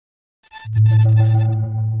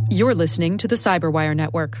You're listening to the Cyberwire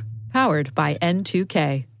Network, powered by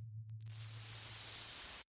N2K.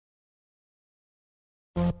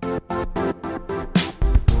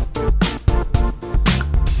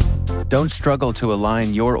 Don't struggle to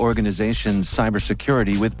align your organization's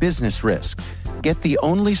cybersecurity with business risk. Get the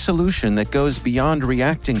only solution that goes beyond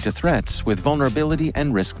reacting to threats with vulnerability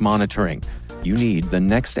and risk monitoring. You need the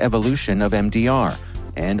next evolution of MDR,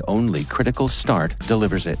 and only Critical Start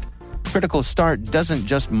delivers it. Critical Start doesn't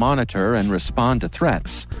just monitor and respond to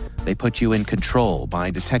threats. They put you in control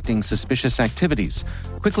by detecting suspicious activities,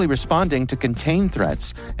 quickly responding to contain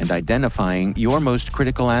threats, and identifying your most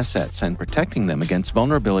critical assets and protecting them against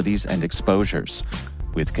vulnerabilities and exposures.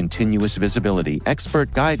 With continuous visibility,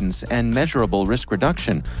 expert guidance, and measurable risk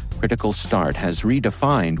reduction, Critical Start has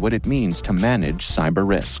redefined what it means to manage cyber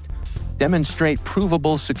risk. Demonstrate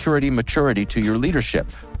provable security maturity to your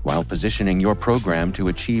leadership while positioning your program to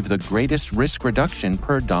achieve the greatest risk reduction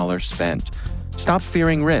per dollar spent. Stop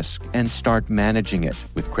fearing risk and start managing it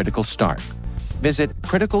with Critical Start. Visit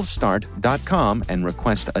criticalstart.com and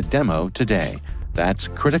request a demo today. That's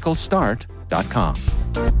criticalstart.com.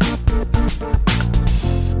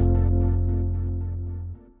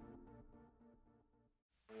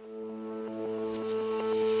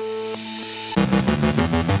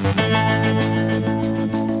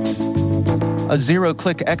 A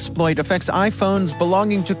zero-click exploit affects iPhones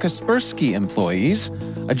belonging to Kaspersky employees.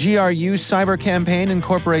 A GRU cyber campaign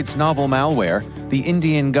incorporates novel malware. The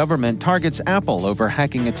Indian government targets Apple over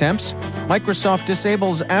hacking attempts. Microsoft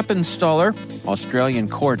disables app installer. Australian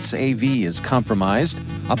court's AV is compromised.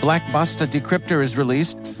 A Black Basta decryptor is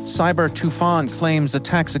released. Cyber Tufan claims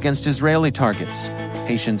attacks against Israeli targets.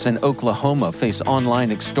 Patients in Oklahoma face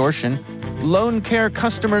online extortion. Loan care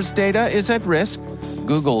customers' data is at risk.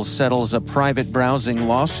 Google settles a private browsing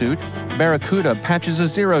lawsuit. Barracuda patches a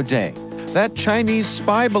zero-day. That Chinese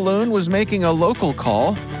spy balloon was making a local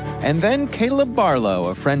call. And then Caleb Barlow,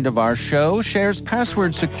 a friend of our show, shares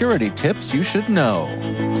password security tips you should know.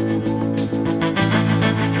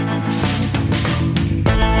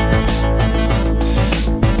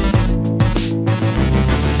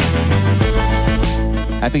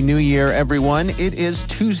 Happy New Year, everyone. It is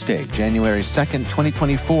Tuesday, January 2nd,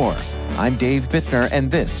 2024. I'm Dave Bittner,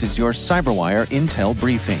 and this is your CyberWire Intel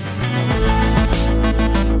Briefing.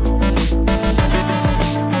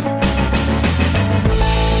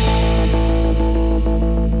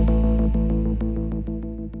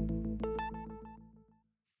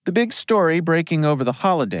 The big story breaking over the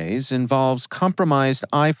holidays involves compromised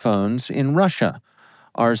iPhones in Russia.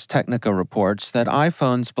 Ars Technica reports that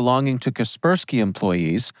iPhones belonging to Kaspersky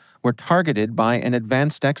employees were targeted by an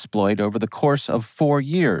advanced exploit over the course of 4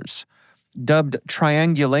 years. Dubbed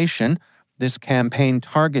Triangulation, this campaign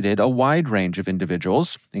targeted a wide range of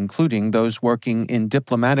individuals, including those working in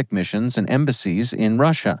diplomatic missions and embassies in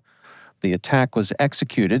Russia. The attack was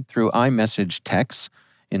executed through iMessage texts,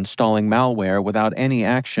 installing malware without any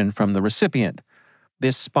action from the recipient.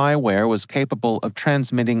 This spyware was capable of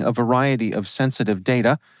transmitting a variety of sensitive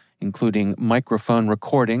data, including microphone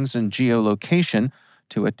recordings and geolocation,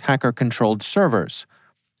 to attacker-controlled servers.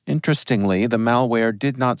 Interestingly, the malware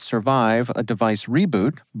did not survive a device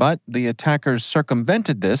reboot, but the attackers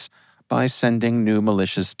circumvented this by sending new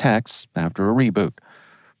malicious texts after a reboot.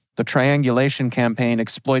 The triangulation campaign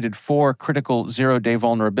exploited 4 critical zero-day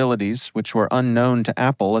vulnerabilities, which were unknown to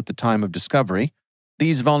Apple at the time of discovery.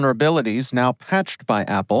 These vulnerabilities, now patched by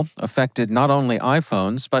Apple, affected not only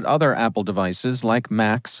iPhones, but other Apple devices like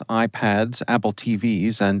Macs, iPads, Apple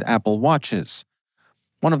TVs, and Apple Watches.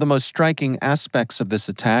 One of the most striking aspects of this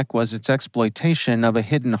attack was its exploitation of a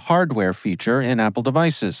hidden hardware feature in Apple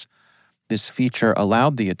devices. This feature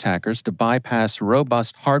allowed the attackers to bypass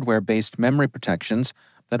robust hardware-based memory protections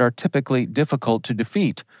that are typically difficult to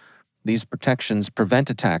defeat. These protections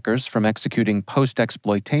prevent attackers from executing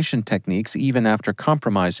post-exploitation techniques even after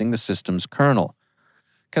compromising the system's kernel.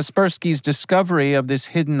 Kaspersky's discovery of this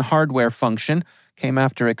hidden hardware function came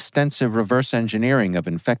after extensive reverse engineering of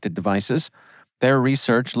infected devices. Their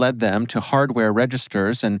research led them to hardware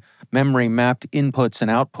registers and memory-mapped inputs and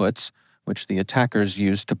outputs, which the attackers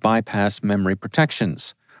used to bypass memory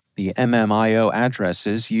protections. The MMIO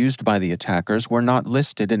addresses used by the attackers were not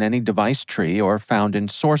listed in any device tree or found in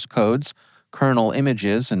source codes, kernel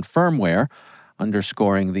images, and firmware,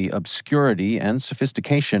 underscoring the obscurity and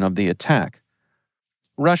sophistication of the attack.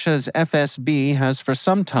 Russia's FSB has for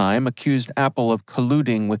some time accused Apple of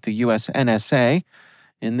colluding with the U.S. NSA.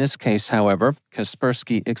 In this case, however,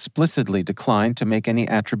 Kaspersky explicitly declined to make any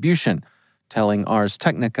attribution, telling Ars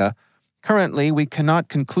Technica, "Currently, we cannot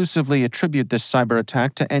conclusively attribute this cyber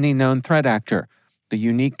attack to any known threat actor. The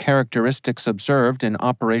unique characteristics observed in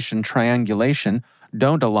Operation Triangulation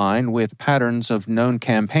don't align with patterns of known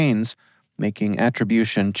campaigns, making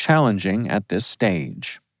attribution challenging at this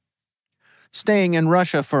stage. Staying in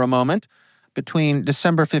Russia for a moment, between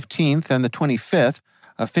December 15th and the 25th,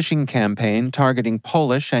 a phishing campaign targeting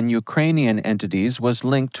Polish and Ukrainian entities was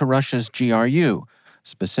linked to Russia's GRU,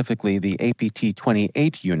 specifically the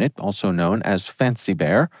APT-28 unit, also known as Fancy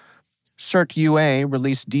Bear. CERT-UA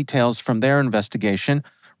released details from their investigation,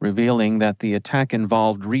 revealing that the attack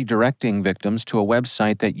involved redirecting victims to a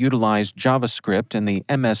website that utilized JavaScript and the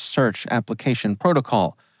MS Search application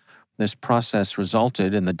protocol. This process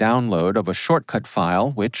resulted in the download of a shortcut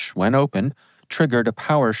file which, when opened, triggered a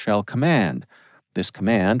PowerShell command. This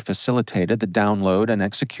command facilitated the download and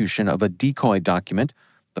execution of a decoy document,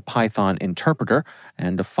 the Python interpreter,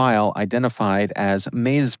 and a file identified as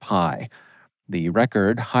MaizePy. The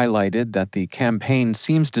record highlighted that the campaign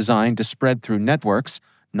seems designed to spread through networks,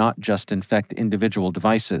 not just infect individual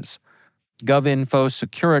devices. GovInfo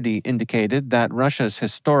Security indicated that Russia's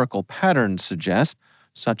historical patterns suggest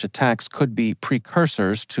such attacks could be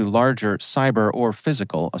precursors to larger cyber or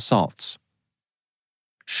physical assaults.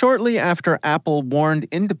 Shortly after Apple warned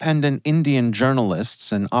independent Indian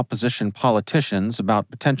journalists and opposition politicians about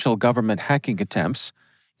potential government hacking attempts,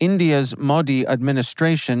 India's Modi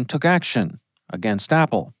administration took action against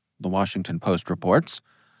Apple, the Washington Post reports.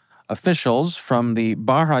 Officials from the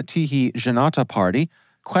Bharatiya Janata Party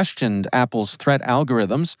questioned Apple's threat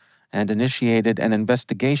algorithms and initiated an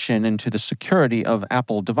investigation into the security of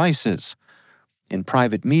Apple devices. In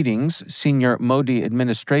private meetings, senior Modi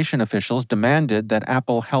administration officials demanded that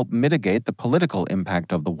Apple help mitigate the political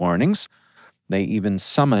impact of the warnings. They even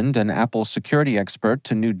summoned an Apple security expert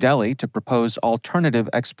to New Delhi to propose alternative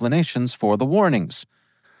explanations for the warnings.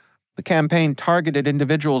 The campaign targeted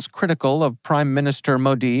individuals critical of Prime Minister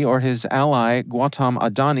Modi or his ally Gautam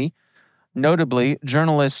Adani. Notably,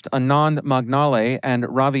 journalist Anand Magnale and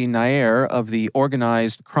Ravi Nair of the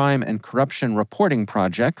Organized Crime and Corruption Reporting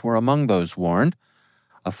Project were among those warned.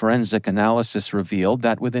 A forensic analysis revealed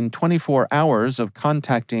that within 24 hours of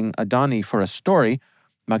contacting Adani for a story,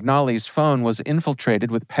 Magnale's phone was infiltrated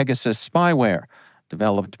with Pegasus spyware,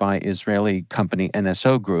 developed by Israeli company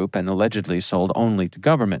NSO Group and allegedly sold only to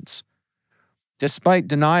governments. Despite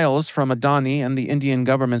denials from Adani and the Indian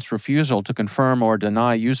government's refusal to confirm or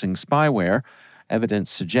deny using spyware, evidence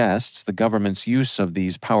suggests the government's use of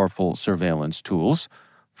these powerful surveillance tools.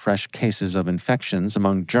 Fresh cases of infections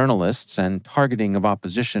among journalists and targeting of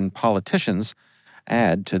opposition politicians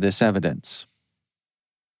add to this evidence.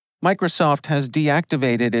 Microsoft has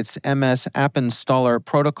deactivated its MS App Installer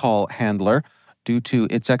protocol handler due to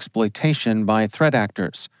its exploitation by threat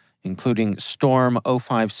actors, including Storm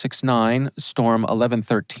 0569, Storm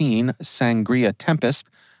 1113, Sangria Tempest,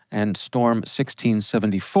 and Storm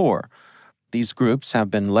 1674. These groups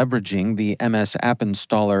have been leveraging the MS App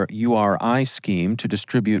Installer URI scheme to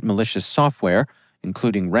distribute malicious software,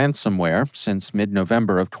 including ransomware, since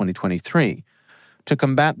mid-November of 2023. To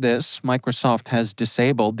combat this, Microsoft has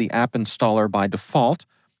disabled the App Installer by default,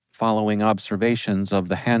 following observations of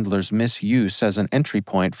the handler's misuse as an entry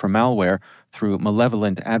point for malware through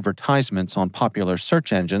malevolent advertisements on popular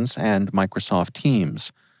search engines and Microsoft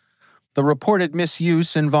Teams. The reported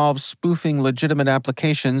misuse involves spoofing legitimate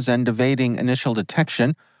applications and evading initial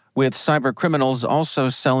detection, with cybercriminals also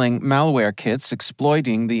selling malware kits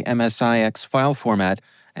exploiting the MSIX file format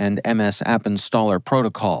and MS App Installer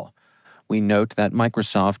protocol. We note that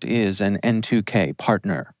Microsoft is an N2K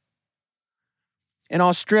partner. In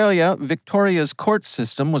Australia, Victoria's court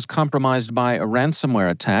system was compromised by a ransomware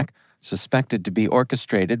attack suspected to be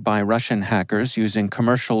orchestrated by Russian hackers using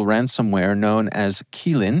commercial ransomware known as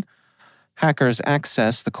Keylin. Hackers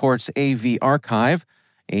accessed the court's AV archive,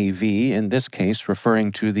 AV in this case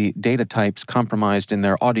referring to the data types compromised in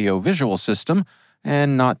their audio-visual system,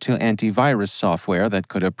 and not to antivirus software that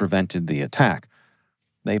could have prevented the attack.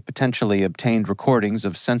 They potentially obtained recordings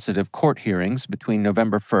of sensitive court hearings between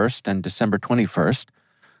November 1st and December 21st.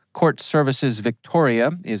 Court Services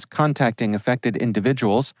Victoria is contacting affected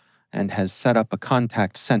individuals and has set up a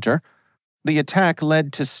contact center. The attack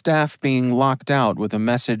led to staff being locked out with a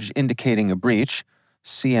message indicating a breach.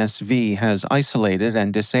 CSV has isolated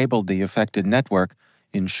and disabled the affected network,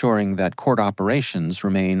 ensuring that court operations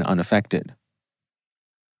remain unaffected.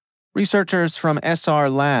 Researchers from SR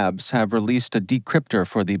Labs have released a decryptor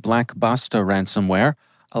for the Black Basta ransomware,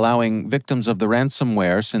 allowing victims of the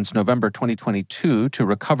ransomware since November 2022 to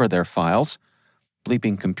recover their files.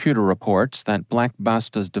 Bleeping Computer reports that Black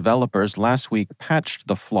Basta's developers last week patched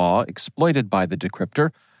the flaw exploited by the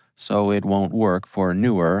decryptor, so it won't work for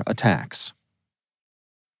newer attacks.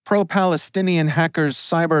 Pro-Palestinian hackers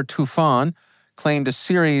Cyber Tufan claimed a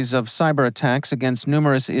series of cyber attacks against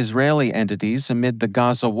numerous Israeli entities amid the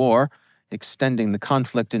Gaza war, extending the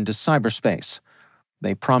conflict into cyberspace.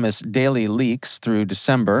 They promised daily leaks through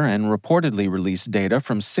December and reportedly released data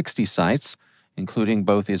from 60 sites, including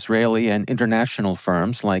both Israeli and international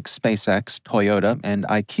firms like SpaceX, Toyota, and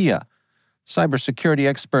IKEA. Cybersecurity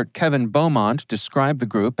expert Kevin Beaumont described the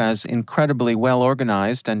group as incredibly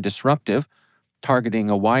well-organized and disruptive, targeting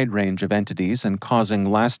a wide range of entities and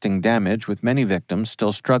causing lasting damage, with many victims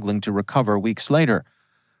still struggling to recover weeks later.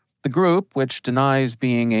 The group, which denies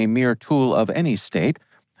being a mere tool of any state,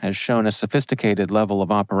 has shown a sophisticated level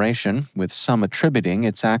of operation, with some attributing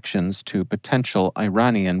its actions to potential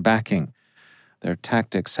Iranian backing. Their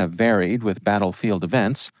tactics have varied with battlefield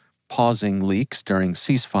events, pausing leaks during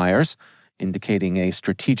ceasefires, indicating a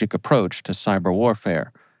strategic approach to cyber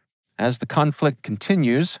warfare. As the conflict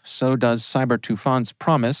continues, so does Cyber Tufan's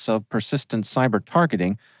promise of persistent cyber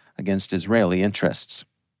targeting against Israeli interests.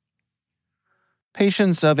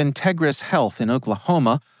 Patients of Integris Health in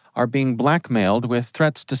Oklahoma are being blackmailed with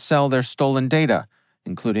threats to sell their stolen data,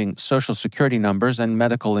 including Social Security numbers and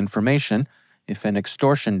medical information, if an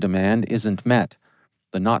extortion demand isn't met.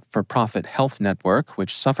 The not-for-profit health network,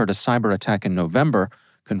 which suffered a cyber attack in November,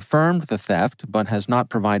 confirmed the theft but has not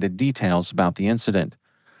provided details about the incident.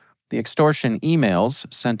 The extortion emails,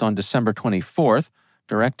 sent on December 24th,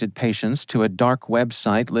 directed patients to a dark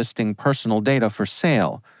website listing personal data for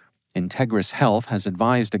sale. Integris Health has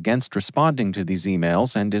advised against responding to these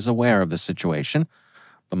emails and is aware of the situation.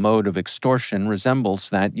 The mode of extortion resembles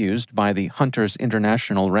that used by the Hunters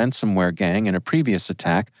International ransomware gang in a previous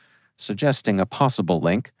attack, suggesting a possible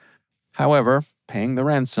link. However, paying the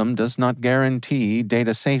ransom does not guarantee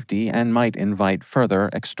data safety and might invite further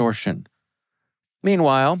extortion.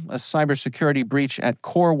 Meanwhile, a cybersecurity breach at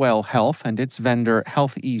Corewell Health and its vendor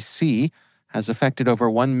HealthEC has affected over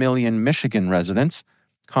 1 million Michigan residents,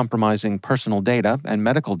 compromising personal data and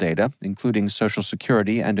medical data, including Social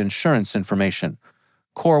Security and insurance information.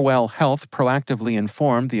 Corewell Health proactively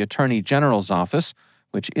informed the Attorney General's office,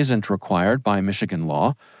 which isn't required by Michigan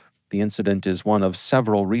law. The incident is one of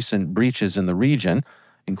several recent breaches in the region,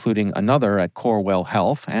 including another at Corewell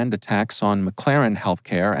Health and attacks on McLaren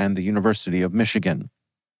Healthcare and the University of Michigan.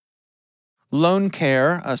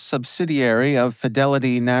 LoanCare, a subsidiary of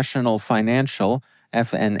Fidelity National Financial,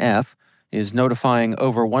 FNF, is notifying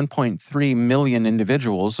over 1.3 million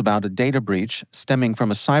individuals about a data breach stemming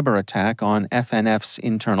from a cyber attack on FNF's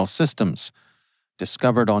internal systems.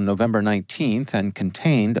 Discovered on November 19th and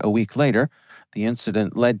contained a week later, the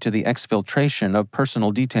incident led to the exfiltration of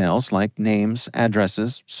personal details like names,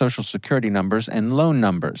 addresses, Social Security numbers, and loan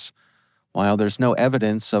numbers. While there's no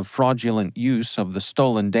evidence of fraudulent use of the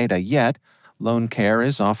stolen data yet, LoanCare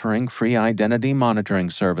is offering free identity monitoring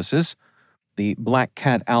services. The Black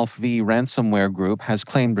Cat Alpha V ransomware group has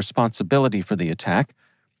claimed responsibility for the attack.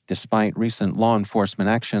 Despite recent law enforcement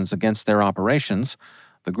actions against their operations,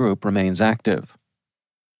 the group remains active.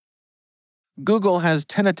 Google has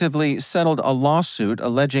tentatively settled a lawsuit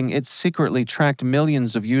alleging it secretly tracked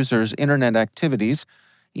millions of users' internet activities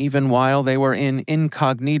even while they were in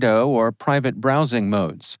incognito or private browsing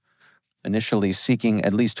modes. Initially seeking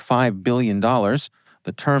at least $5 billion,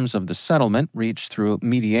 the terms of the settlement, reached through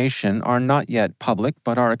mediation, are not yet public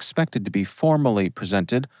but are expected to be formally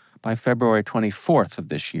presented by February 24th of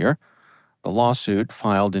this year. The lawsuit,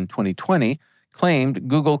 filed in 2020, claimed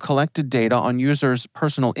Google collected data on users'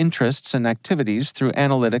 personal interests and activities through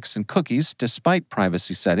analytics and cookies despite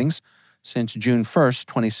privacy settings since June 1,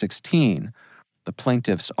 2016. The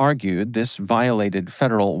plaintiffs argued this violated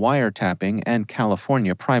federal wiretapping and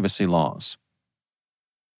California privacy laws.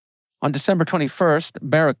 On December 21st,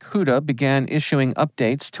 Barracuda began issuing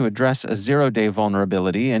updates to address a zero-day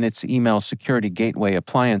vulnerability in its email security gateway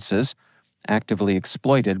appliances, actively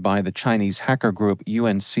exploited by the Chinese hacker group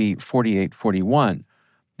UNC 4841.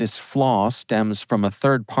 This flaw stems from a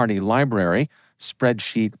third-party library,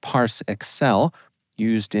 Spreadsheet Parse Excel,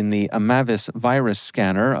 used in the Amavis virus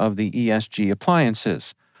scanner of the ESG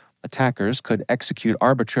appliances. Attackers could execute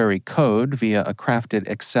arbitrary code via a crafted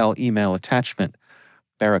Excel email attachment.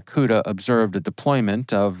 Barracuda observed a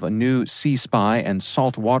deployment of a new C-Spy and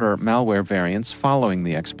saltwater malware variants following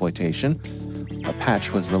the exploitation. A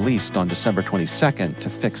patch was released on December 22nd to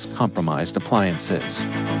fix compromised appliances.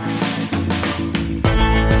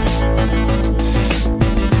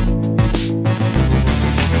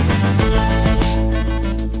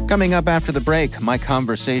 Coming up after the break, my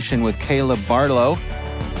conversation with Caleb Barlow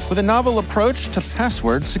with a novel approach to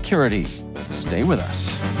password security. Stay with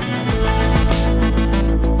us.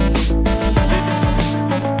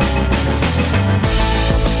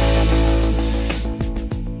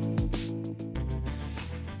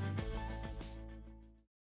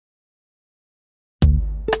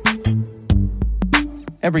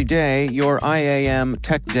 Every day, your IAM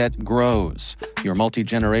tech debt grows. Your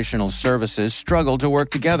multi-generational services struggle to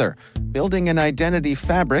work together. Building an identity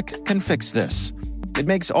fabric can fix this. It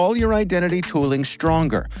makes all your identity tooling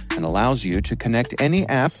stronger and allows you to connect any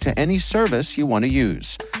app to any service you want to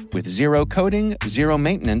use, with zero coding, zero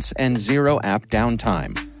maintenance, and zero app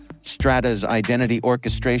downtime. Strata's identity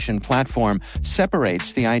orchestration platform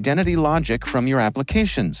separates the identity logic from your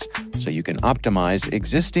applications, so you can optimize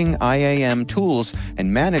existing IAM tools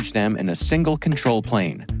and manage them in a single control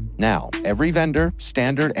plane. Now, every vendor,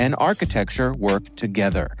 standard, and architecture work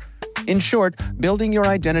together. In short, building your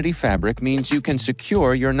identity fabric means you can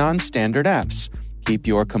secure your non-standard apps, keep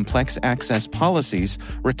your complex access policies,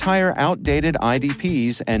 retire outdated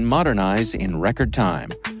IDPs, and modernize in record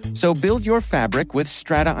time. So build your fabric with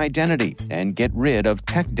Strata Identity and get rid of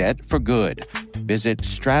tech debt for good. Visit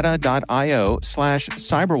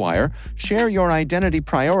strata.io/cyberwire, share your identity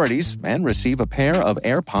priorities, and receive a pair of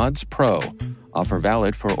AirPods Pro. Offer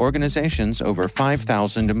valid for organizations over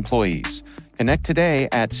 5,000 employees. Connect today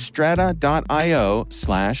at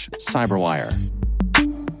strata.io/cyberwire.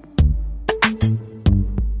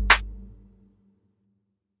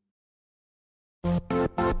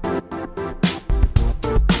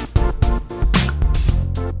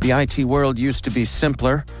 The IT world used to be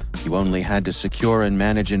simpler. You only had to secure and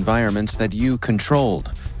manage environments that you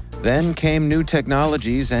controlled. Then came new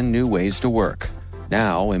technologies and new ways to work.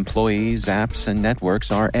 Now, employees, apps, and networks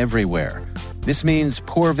are everywhere. This means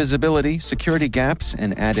poor visibility, security gaps,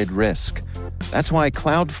 and added risk. That's why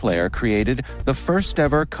Cloudflare created the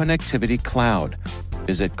first-ever connectivity cloud.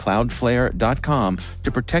 Visit cloudflare.com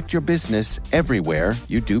to protect your business everywhere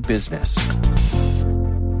you do business.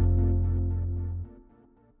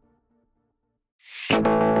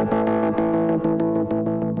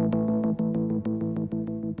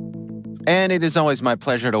 And it is always my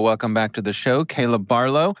pleasure to welcome back to the show Caleb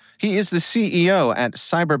Barlow. He is the CEO at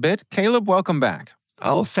Cyberbit. Caleb, welcome back.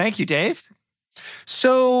 Oh, thank you, Dave.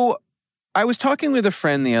 So I was talking with a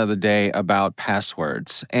friend the other day about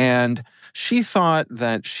passwords, and she thought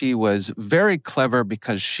that she was very clever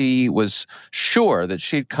because she was sure that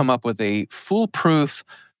she'd come up with a foolproof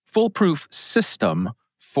system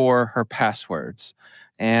for her passwords.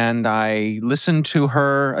 And I listened to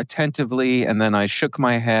her attentively, and then I shook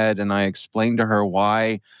my head and I explained to her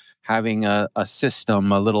why having a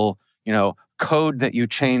system, a little, code that you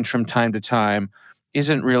change from time to time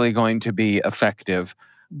isn't really going to be effective.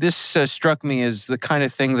 This struck me as the kind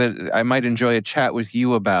of thing that I might enjoy a chat with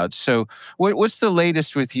you about. So what's the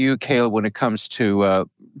latest with you, Caleb, when it comes to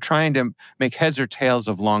trying to make heads or tails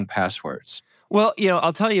of long passwords? Well,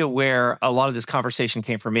 I'll tell you where a lot of this conversation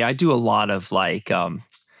came from me. I do a lot of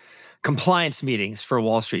compliance meetings for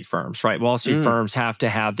Wall Street firms, right? Wall Street firms have to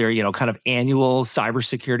have their, kind of annual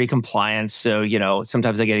cybersecurity compliance. So,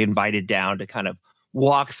 sometimes I get invited down to kind of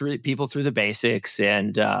walk people through the basics.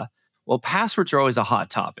 And, passwords are always a hot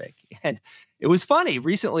topic. And it was funny.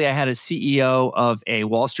 Recently, I had a CEO of a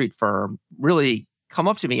Wall Street firm really come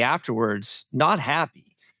up to me afterwards, not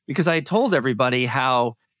happy, because I had told everybody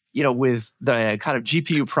how, with the kind of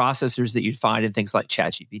GPU processors that you'd find in things like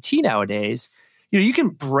ChatGPT nowadays, you can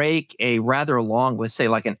break a rather long, let's say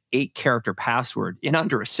like an 8-character password in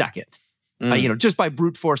under a second, just by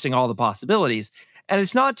brute forcing all the possibilities. And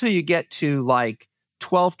it's not till you get to like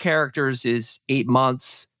 12 characters is 8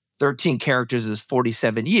 months, 13 characters is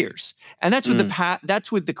 47 years. And that's with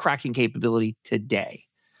that's with the cracking capability today.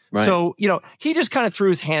 Right. So, he just kind of threw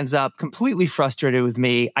his hands up, completely frustrated with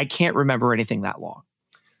me. I can't remember anything that long.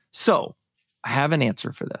 So I have an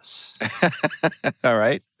answer for this. All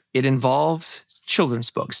right. It involves children's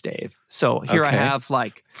books, Dave. So here I have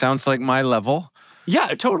Sounds like my level.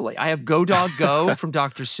 Yeah, totally. I have Go Dog Go from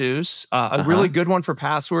Dr. Seuss, a really good one for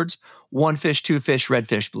passwords, 1 fish, 2 fish, red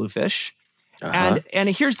fish, blue fish. And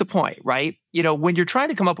here's the point, right? When you're trying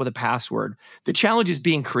to come up with a password, the challenge is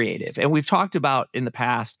being creative. And we've talked about in the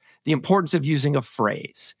past the importance of using a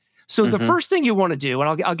phrase. So the first thing you want to do,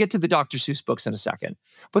 and I'll get to the Dr. Seuss books in a second,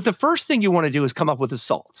 but the first thing you want to do is come up with a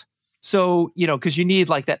salt. So, because you need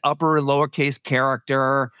like that upper and lowercase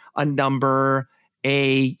character, a number,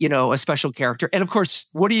 a special character. And of course,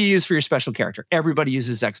 what do you use for your special character? Everybody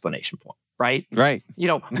uses exclamation point, right? Right.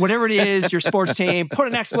 Whatever it is, your sports team, put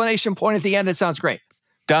an exclamation point at the end. It sounds great.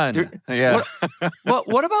 Done. Yeah.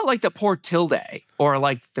 What about like the poor tilde or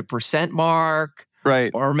like the percent mark?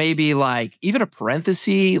 Right. Or maybe like even a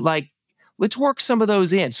parenthesis, let's work some of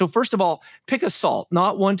those in. So first of all, pick a salt,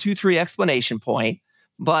 not 1, 2, 3 exclamation point,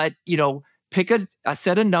 but, pick a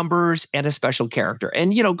set of numbers and a special character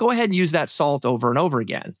and, go ahead and use that salt over and over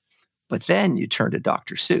again. But then you turn to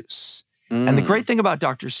Dr. Seuss And the great thing about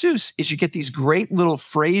Dr. Seuss is you get these great little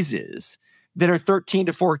phrases that are 13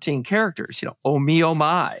 to 14 characters. Oh me, oh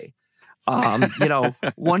my.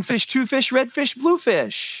 One fish, two fish, red fish, blue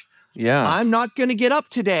fish. Yeah. I'm not going to get up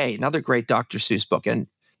today. Another great Dr. Seuss book. And,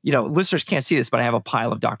 listeners can't see this, but I have a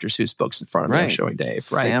pile of Dr. Seuss books in front of me. I'm showing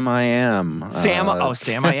Dave, right? Sam I Am. Sam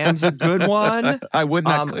I Am's a good one. I would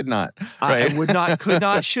not, could not. Right? I would not, could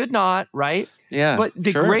not, should not, right? Yeah. But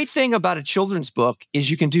the great thing about a children's book is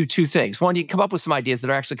you can do two things. One, you can come up with some ideas that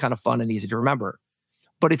are actually kind of fun and easy to remember.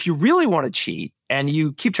 But if you really want to cheat and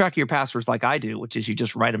you keep track of your passwords like I do, which is you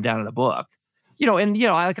just write them down in a book,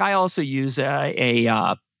 I also use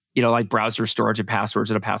like browser storage and passwords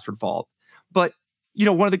and a password vault. But,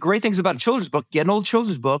 one of the great things about a children's book, get an old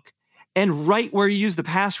children's book and write where you use the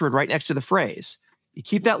password right next to the phrase. You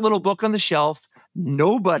keep that little book on the shelf.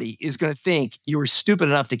 Nobody is going to think you were stupid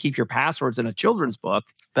enough to keep your passwords in a children's book.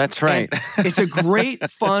 That's right. It's a great,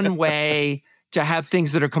 fun way to have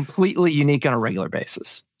things that are completely unique on a regular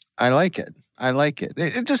basis. I like it.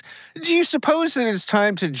 Do you suppose that it's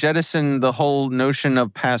time to jettison the whole notion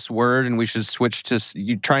of password and we should switch to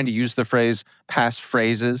you trying to use the phrase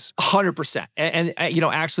passphrases? 100%. And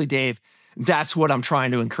actually, Dave, that's what I'm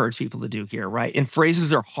trying to encourage people to do here, right? And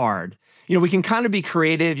phrases are hard. We can kind of be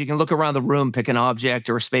creative. You can look around the room, pick an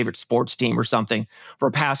object or a favorite sports team or something for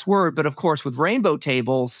a password. But of course, with rainbow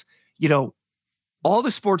tables, all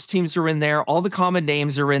the sports teams are in there. All the common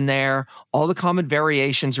names are in there. All the common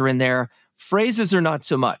variations are in there. Phrases are not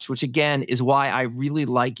so much, which again is why I really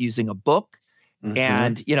like using a book. Mm-hmm.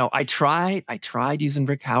 And, I tried using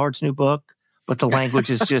Rick Howard's new book, but the language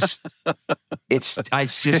is just, it's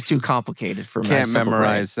just too complicated for me. Can't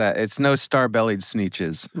memorize that. It's no star-bellied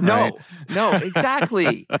Sneetches. No,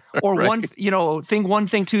 exactly. Or thing one,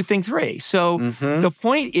 thing two, thing three. So the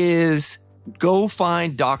point is go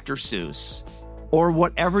find Dr. Seuss or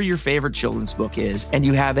whatever your favorite children's book is, and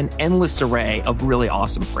you have an endless array of really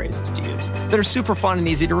awesome phrases to use that are super fun and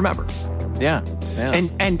easy to remember. Yeah.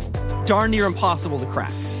 And darn near impossible to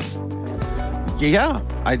crack. Yeah,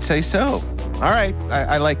 I'd say so. All right.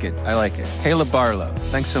 I like it. Caleb Barlow,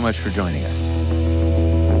 thanks so much for joining us.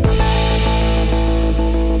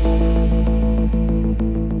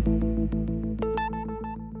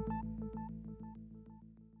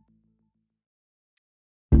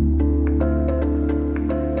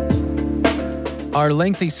 Are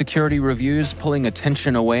lengthy security reviews pulling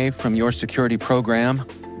attention away from your security program?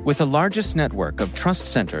 With the largest network of trust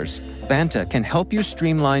centers, Vanta can help you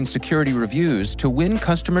streamline security reviews to win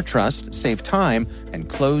customer trust, save time, and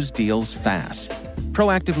close deals fast.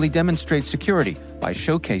 Proactively demonstrate security by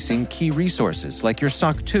showcasing key resources like your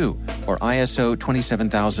SOC 2 or ISO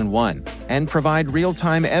 27001 and provide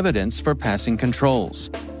real-time evidence for passing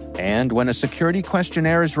controls. And when a security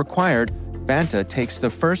questionnaire is required, Vanta takes the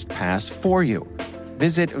first pass for you.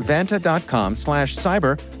 Visit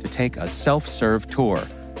vanta.com/cyber to take a self-serve tour.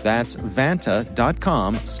 That's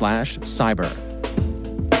vanta.com/cyber.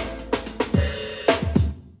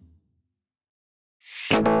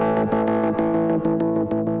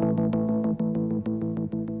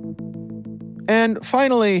 And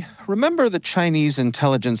finally, remember the Chinese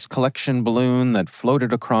intelligence collection balloon that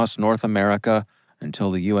floated across North America until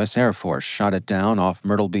the U.S. Air Force shot it down off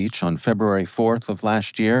Myrtle Beach on February 4th of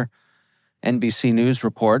last year? NBC News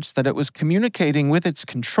reports that it was communicating with its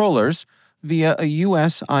controllers via a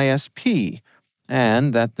U.S. ISP,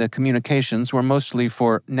 and that the communications were mostly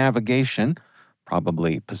for navigation,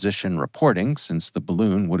 probably position reporting, since the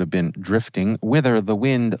balloon would have been drifting whither the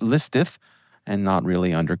wind listeth and not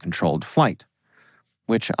really under controlled flight.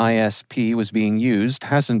 Which ISP was being used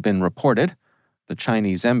hasn't been reported. The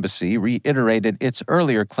Chinese embassy reiterated its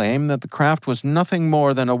earlier claim that the craft was nothing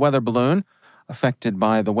more than a weather balloon, affected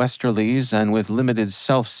by the westerlies and with limited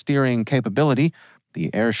self-steering capability.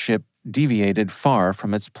 The airship deviated far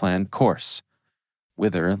from its planned course,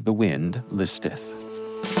 whither the wind listeth.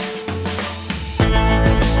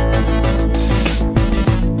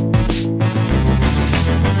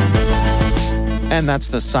 And that's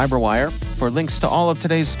the Cyberwire. For links to all of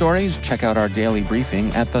today's stories, check out our daily briefing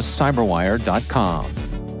at thecyberwire.com.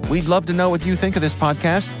 We'd love to know what you think of this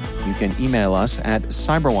podcast. You can email us at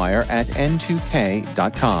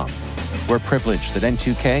cyberwire@n2k.com. We're privileged that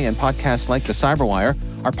N2K and podcasts like the Cyberwire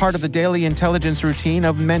are part of the daily intelligence routine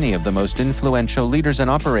of many of the most influential leaders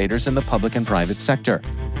and operators in the public and private sector,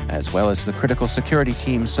 as well as the critical security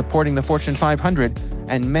teams supporting the Fortune 500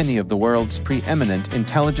 and many of the world's preeminent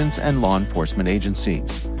intelligence and law enforcement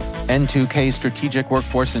agencies. N2K Strategic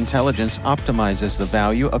Workforce Intelligence optimizes the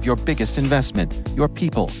value of your biggest investment, your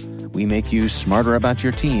people. We make you smarter about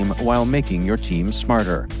your team while making your team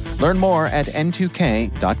smarter. Learn more at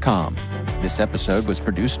n2k.com. This episode was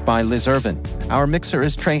produced by Liz Irvin. Our mixer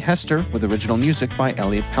is Trey Hester, with original music by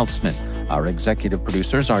Elliot Peltzman. Our executive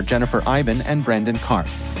producers are Jennifer Iben and Brandon Karp.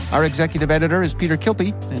 Our executive editor is Peter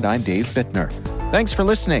Kilpe, and I'm Dave Bittner. Thanks for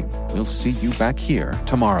listening. We'll see you back here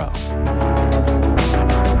tomorrow.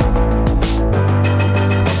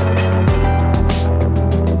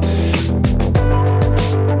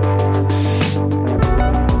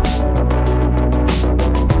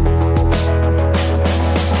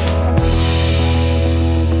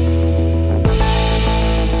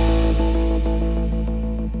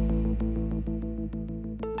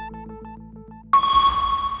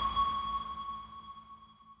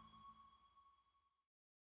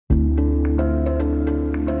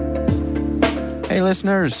 Hey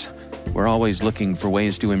listeners, we're always looking for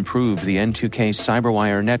ways to improve the N2K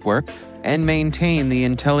Cyberwire network and maintain the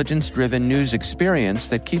intelligence-driven news experience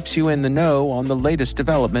that keeps you in the know on the latest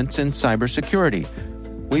developments in cybersecurity.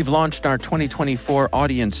 We've launched our 2024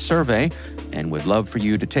 audience survey and would love for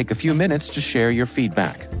you to take a few minutes to share your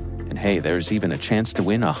feedback. And hey, there's even a chance to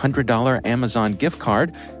win a $100 Amazon gift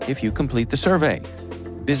card if you complete the survey.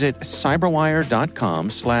 Visit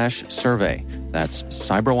cyberwire.com/survey. That's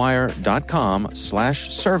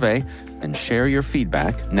cyberwire.com/survey and share your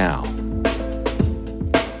feedback now.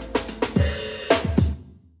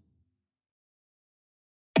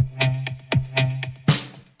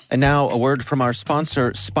 And now a word from our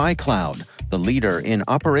sponsor, SpyCloud, the leader in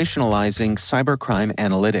operationalizing cybercrime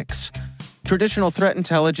analytics. Traditional threat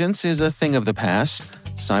intelligence is a thing of the past.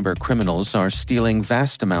 Cyber criminals are stealing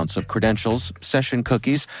vast amounts of credentials, session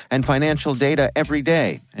cookies, and financial data every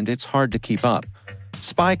day, and it's hard to keep up.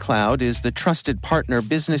 SpyCloud is the trusted partner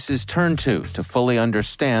businesses turn to fully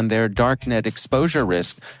understand their darknet exposure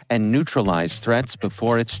risk and neutralize threats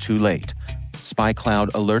before it's too late. SpyCloud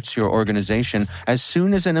alerts your organization as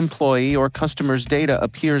soon as an employee or customer's data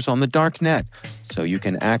appears on the darknet, so you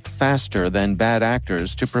can act faster than bad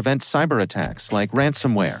actors to prevent cyber attacks like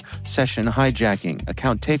ransomware, session hijacking,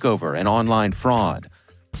 account takeover, and online fraud.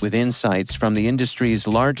 With insights from the industry's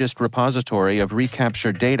largest repository of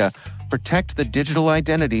recaptured data, protect the digital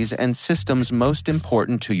identities and systems most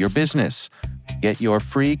important to your business. Get your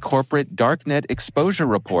free corporate darknet exposure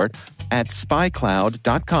report at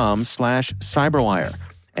spycloud.com/cyberwire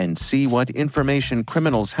and see what information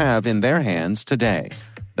criminals have in their hands today.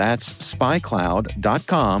 That's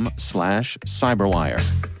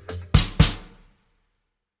spycloud.com/cyberwire.